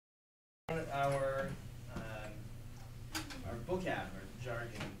vocab or jargon.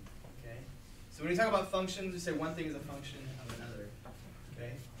 Okay. So when you talk about functions, we say one thing is a function of another.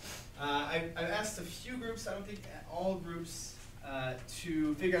 Okay. I've asked a few groups, I don't think all groups,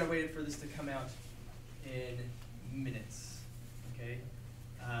 to figure out a way for this to come out in minutes. Okay.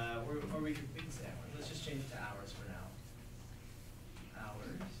 Or we can say hours. Let's just change it to hours for now.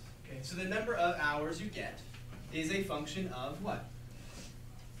 Hours. Okay. So the number of hours you get is a function of what?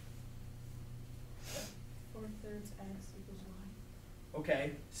 4/3 x equals y.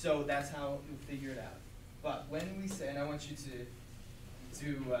 Okay, so that's how you figure it out. But when we say, and I want you to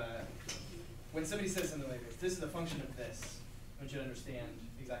when somebody says something like this is a function of this, I want you to understand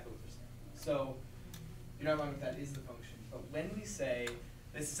exactly what they're saying. So you're not wrong with that, is the function. But when we say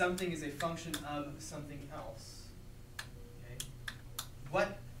that something is a function of something else, okay,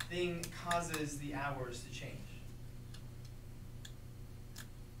 what thing causes the hours to change?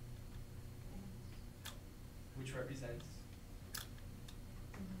 Which represents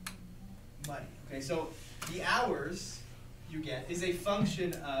money. Okay, so the hours you get is a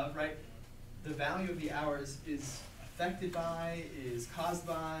function of, right, the value of the hours is affected by, is caused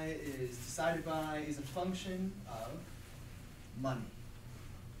by, is decided by, is a function of money.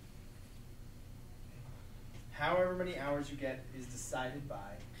 However many hours you get is decided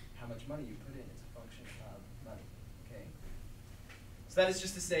by how much money you put in. It's a function of money. Okay? So that is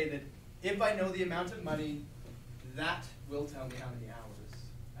just to say that if I know the amount of money, that will tell me how many hours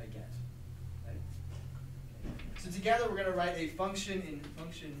I get. Right? Okay. So together we're going to write a function in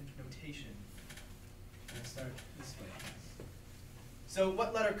function notation. I'm going to start this way. So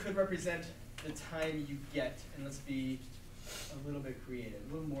what letter could represent the time you get? And let's be a little bit creative,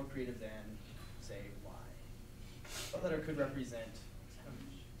 a little more creative than, say, y. What letter could represent how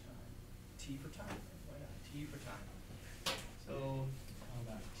much time? T for time. Why not? T for time. So how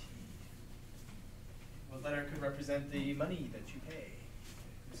about T? What letter could represent the money that you pay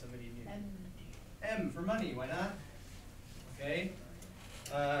to somebody new? M. M for money. Why not? Okay.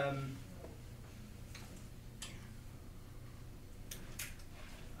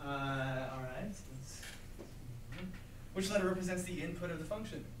 All right. Which letter represents the input of the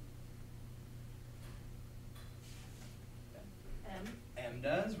function? M. M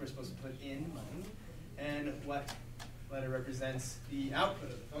does. We're supposed to put in money. And what letter represents the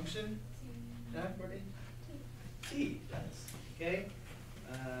output of the function? Jack, Courtney? T does. Okay.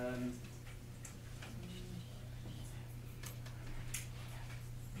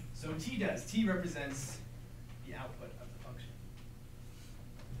 So T does. T represents the output of the function.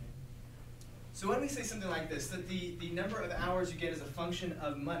 So when we say something like this, that the number of hours you get is a function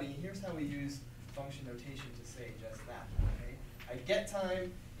of money, here's how we use function notation to say just that. Okay? I get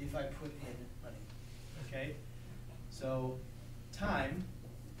time if I put in money. Okay? So time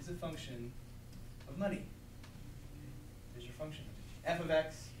is a function of money. There's your function. F of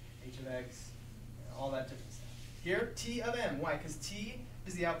x, h of x, all that different stuff. Here, T of m. Why? Because T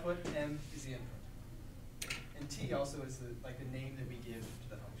is the output, M is the input. And T also is like the name that we give to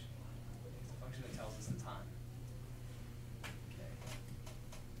the function. It's a function that tells us the time. Okay.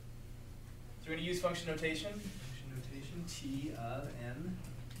 So we're going to use function notation. Function notation, T of m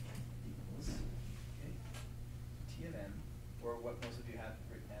equals, okay, T of m, or what most of you have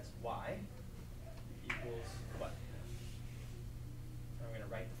written as y, equals what? And we're going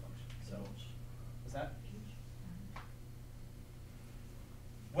to write the function. So, what's that?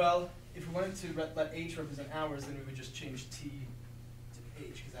 Well, if we wanted to let h represent hours, then we would just change t to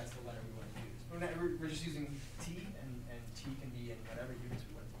h, because that's the letter we want to use. But we're just using t, and t can be in whatever units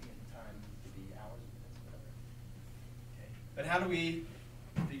we want it to be in. Time could be hours, minutes, whatever. Okay. But how do we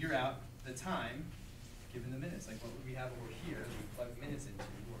figure out the time given the minutes? Like what would we have over here that we plug minutes into,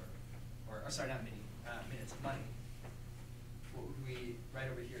 or sorry, not minutes, money. What would we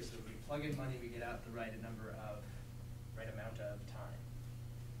write over here? So if we plug in money, we get out the right amount of time.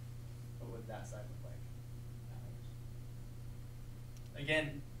 What would that side look like?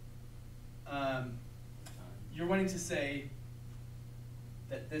 Again, you're wanting to say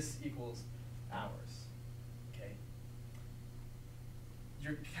that this equals hours, okay?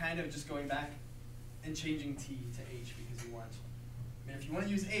 You're kind of just going back and changing t to h because you want, I mean, if you want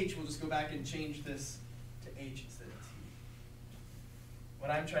to use h, we'll just go back and change this to h instead of t. What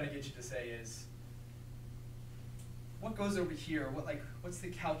I'm trying to get you to say is, what goes over here? What's the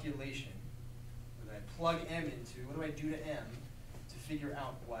calculation that I plug m into? What do I do to m to figure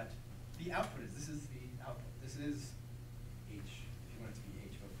out what the output is? This is the output. This is h. If you want it to be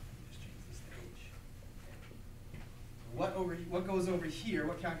h, but you just change this to h. Okay. What goes over here?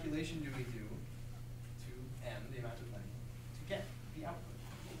 What calculation do we do to m, the amount of money, to get the output?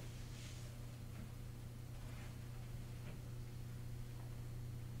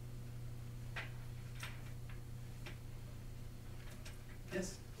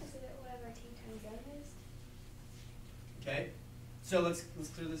 Okay, so let's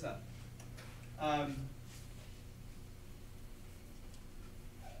clear this up.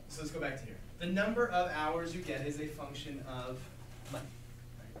 So let's go back to here. The number of hours you get is a function of money,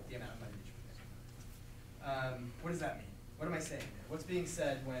 right? The amount of money that you put in. What does that mean? What am I saying there? What's being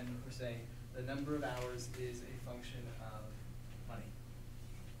said when we're saying the number of hours is a function of money?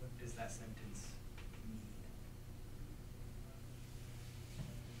 What does that sentence mean?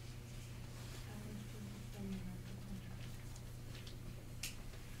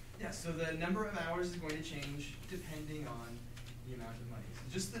 Yeah, so the number of hours is going to change depending on the amount of money. So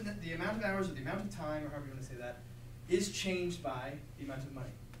just the amount of hours or the amount of time, or however you want to say that, is changed by the amount of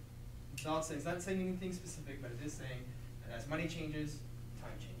money. That's all it's saying. It's not saying anything specific, but it is saying that as money changes,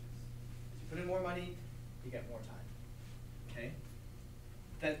 time changes. As you put in more money, you get more time. Okay?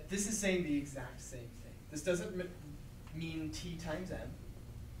 That this is saying the exact same thing. This doesn't mean t times m.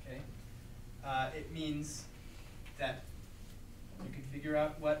 Okay? It means that you can figure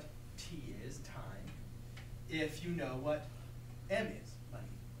out what t is, time, if you know what m is, money.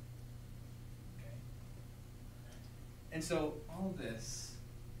 Okay? And so all this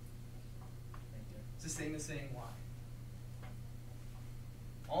right there, it's the same as saying y.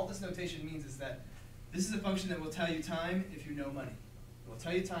 All this notation means is that this is a function that will tell you time if you know money. It will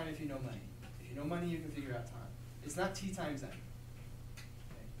tell you time if you know money. If you know money, you can figure out time. It's not t times m. Okay?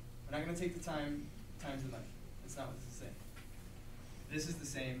 We're not going to take the time times the money. That's not what this is saying. This is the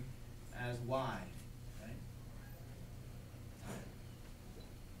same as y, right? Time.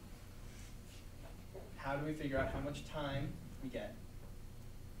 How do we figure out how much time we get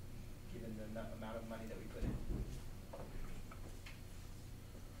given the amount of money that we put in?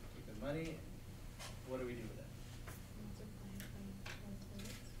 Keep the money. What do we do with it?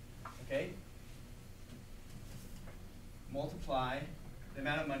 Okay. Multiply the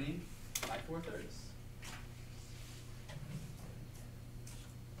amount of money by 4/3.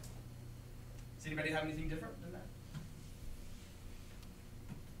 Does anybody have anything different than that?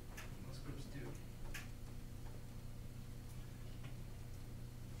 Most groups do.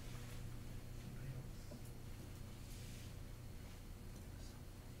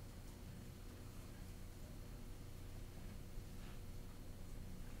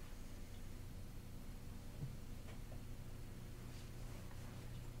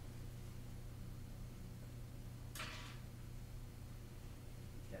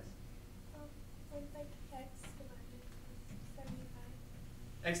 Yes? Like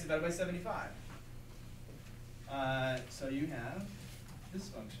X divided by 75. So you have this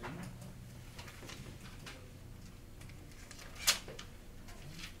function.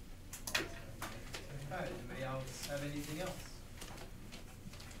 Anybody else have anything else?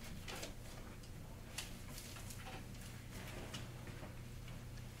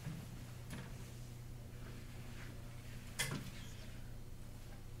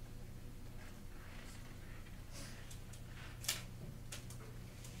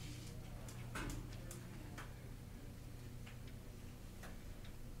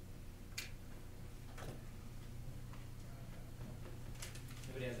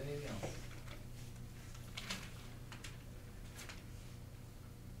 Anybody has anything else?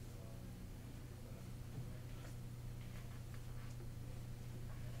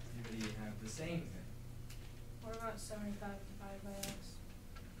 Anybody have the same thing? What about 75 divided by x?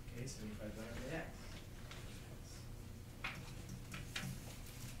 Okay, 75 divided by x.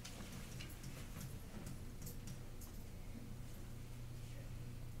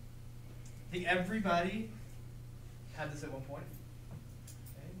 I think everybody had this at one point.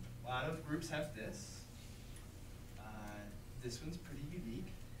 Okay. A lot of groups have this. This one's pretty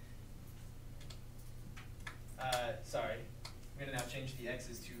unique. Sorry, I'm going to now change the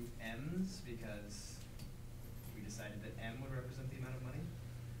x's to m's because we decided that m would represent the amount of money.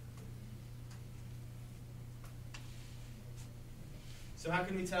 So how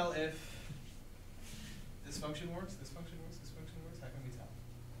can we tell if this function works, this function works, this function works? How can we tell?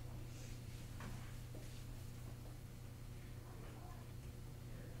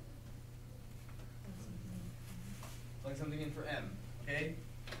 Plug something in for m, okay?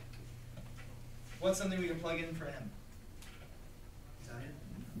 What's something we can plug in for m? Talia?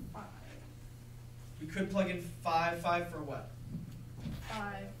 5. We could plug in 5. 5 for what?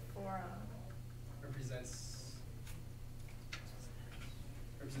 5 for Represents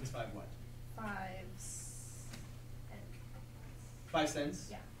 5 what? 5 5 cents?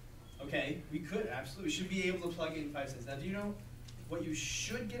 Yeah. Okay, we could, absolutely. We should be able to plug in 5 cents. Now, do you know what you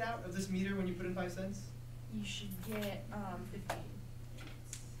should get out of this meter when you put in 5 cents? You should get 15.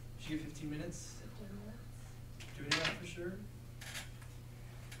 You should get 15 minutes? 15 minutes. Do we know that for sure?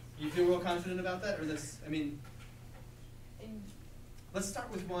 You feel real confident about that? Or this, I mean, in, let's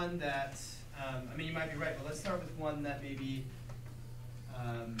start with one that, I mean, you might be right, but let's start with one that maybe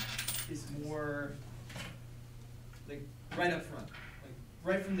is more, like, right up front. Like,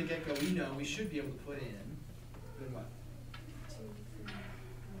 right from the get-go, we know we should be able to put in what? 2, 3,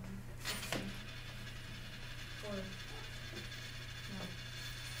 15, or, no,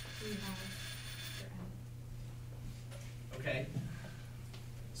 3 halves for n. Okay.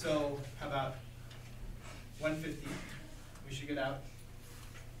 So, how about 150? We should get out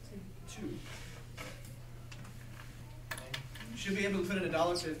 2. Okay. You should be able to put in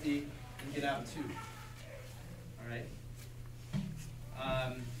 $1.50 and get out 2. All right.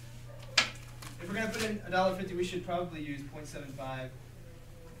 If we're going to put in $1.50, we should probably use 0.75, 0.75.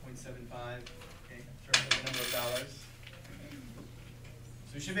 Okay, in terms of the number of dollars.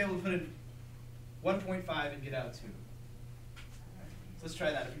 So we should be able to put in 1.5 and get out 2. So let's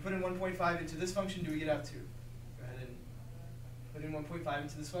try that. If we put in 1.5 into this function, do we get out 2? Go ahead and put in 1.5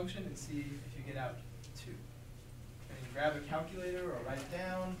 into this function and see if you get out 2. And grab a calculator or write it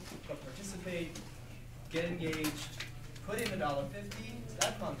down, go participate, get engaged, put in $1.50 into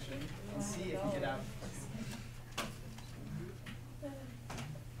that function, and see if you get out 2.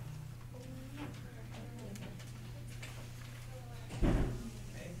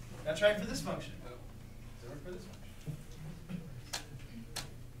 Okay. Now try it for this function. Does it work for this function?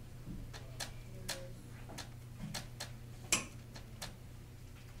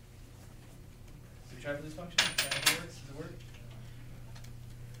 So we try for this function? Try if it works. Does it work?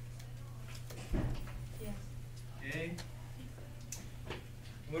 Yes. Okay.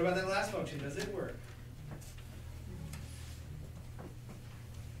 What about that last function? Does it work?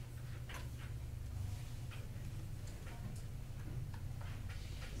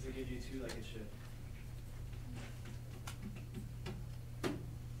 Does it give you 2 like it should?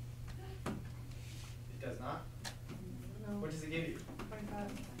 It does not? No. What does it give you?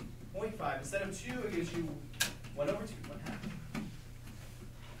 0.5. 0.5. Instead of 2, it gives you 1 over 2, 1/2.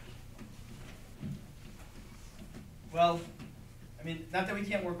 Well, I mean, not that we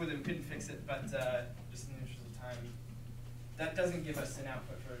can't work with it, we couldn't fix it, but just in the interest of time, that doesn't give us an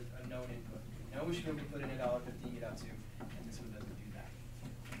output for a known input. We know we should be able to put in $1.50 and get out 2, and this one doesn't do that.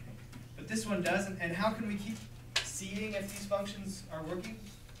 But this one does, and how can we keep seeing if these functions are working?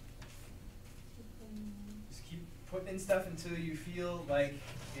 Just keep putting in stuff until you feel like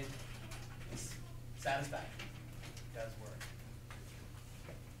it is satisfactory. It does work.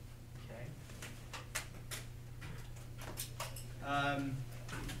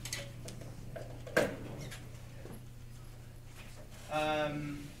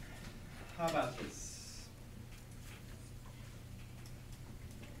 How about this?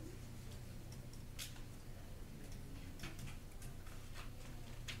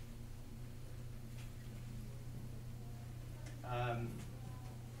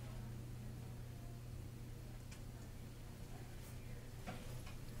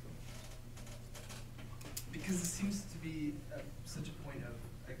 Because it seems to be such a point of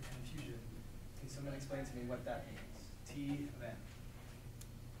confusion. Can someone explain to me what that means? T of n.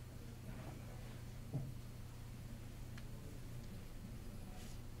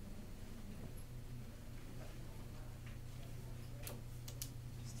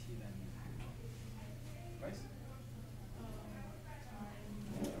 Just T of n. Right?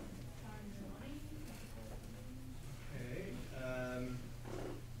 Okay.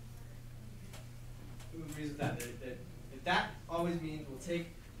 Who agrees with that? That always means we'll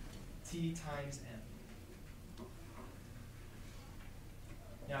take t times n.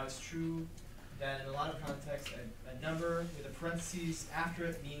 Now it's true that in a lot of contexts, a number with a parentheses after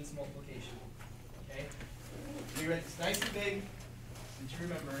it means multiplication. Okay? We write this nice and big, and to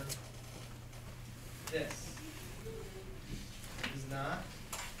remember this does not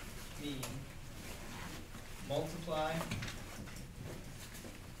mean multiply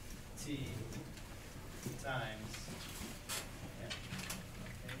t times n. Okay?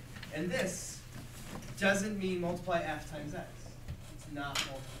 And this doesn't mean multiply f times x. It's not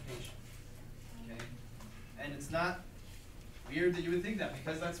multiplication. Okay? And it's not weird that you would think that,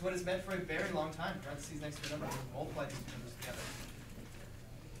 because that's what it's meant for a very long time. Parentheses next to a number, multiply these two numbers together.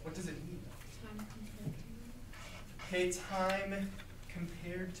 What does it mean? Okay, time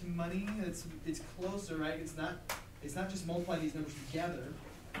compared to money. It's closer, right? It's not just multiply these numbers together.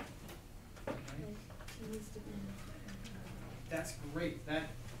 Okay? That's great. That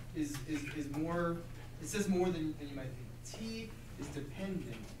is more. It says more than you might think. T is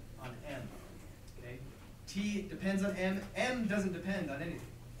dependent on m. Okay. T depends on m. M doesn't depend on anything.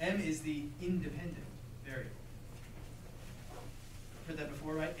 M is the independent variable. Heard that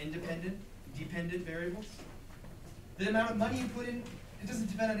before, right? Independent, dependent variables. The amount of money you put in, it doesn't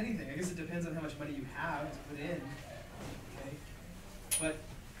depend on anything. I guess it depends on how much money you have to put in. Okay? But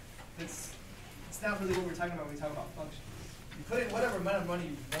it's not really what we're talking about when we talk about functions. You put in whatever amount of money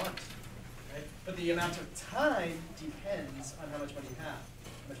you want, right? But the amount of time depends on how much money you have,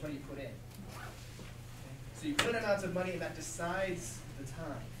 how much money you put in. Okay? So you put in amounts of money and that decides the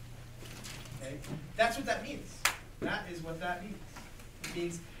time. Okay? That's what that means. That is what that means. It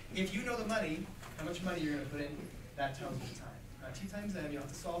means if you know the money, how much money you're going to put in, that tells you the time. Now t times m, you don't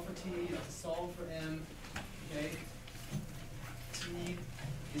have to solve for t, you don't have to solve for m. Okay? T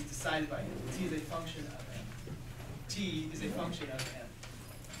is decided by m. T is a function of m. T is a function of m.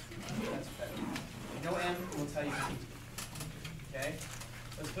 That's what that means. If you know m, it will tell you t. Okay?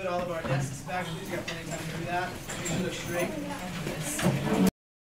 Let's put all of our desks back. We've got plenty of time to do that. Make sure they're straight.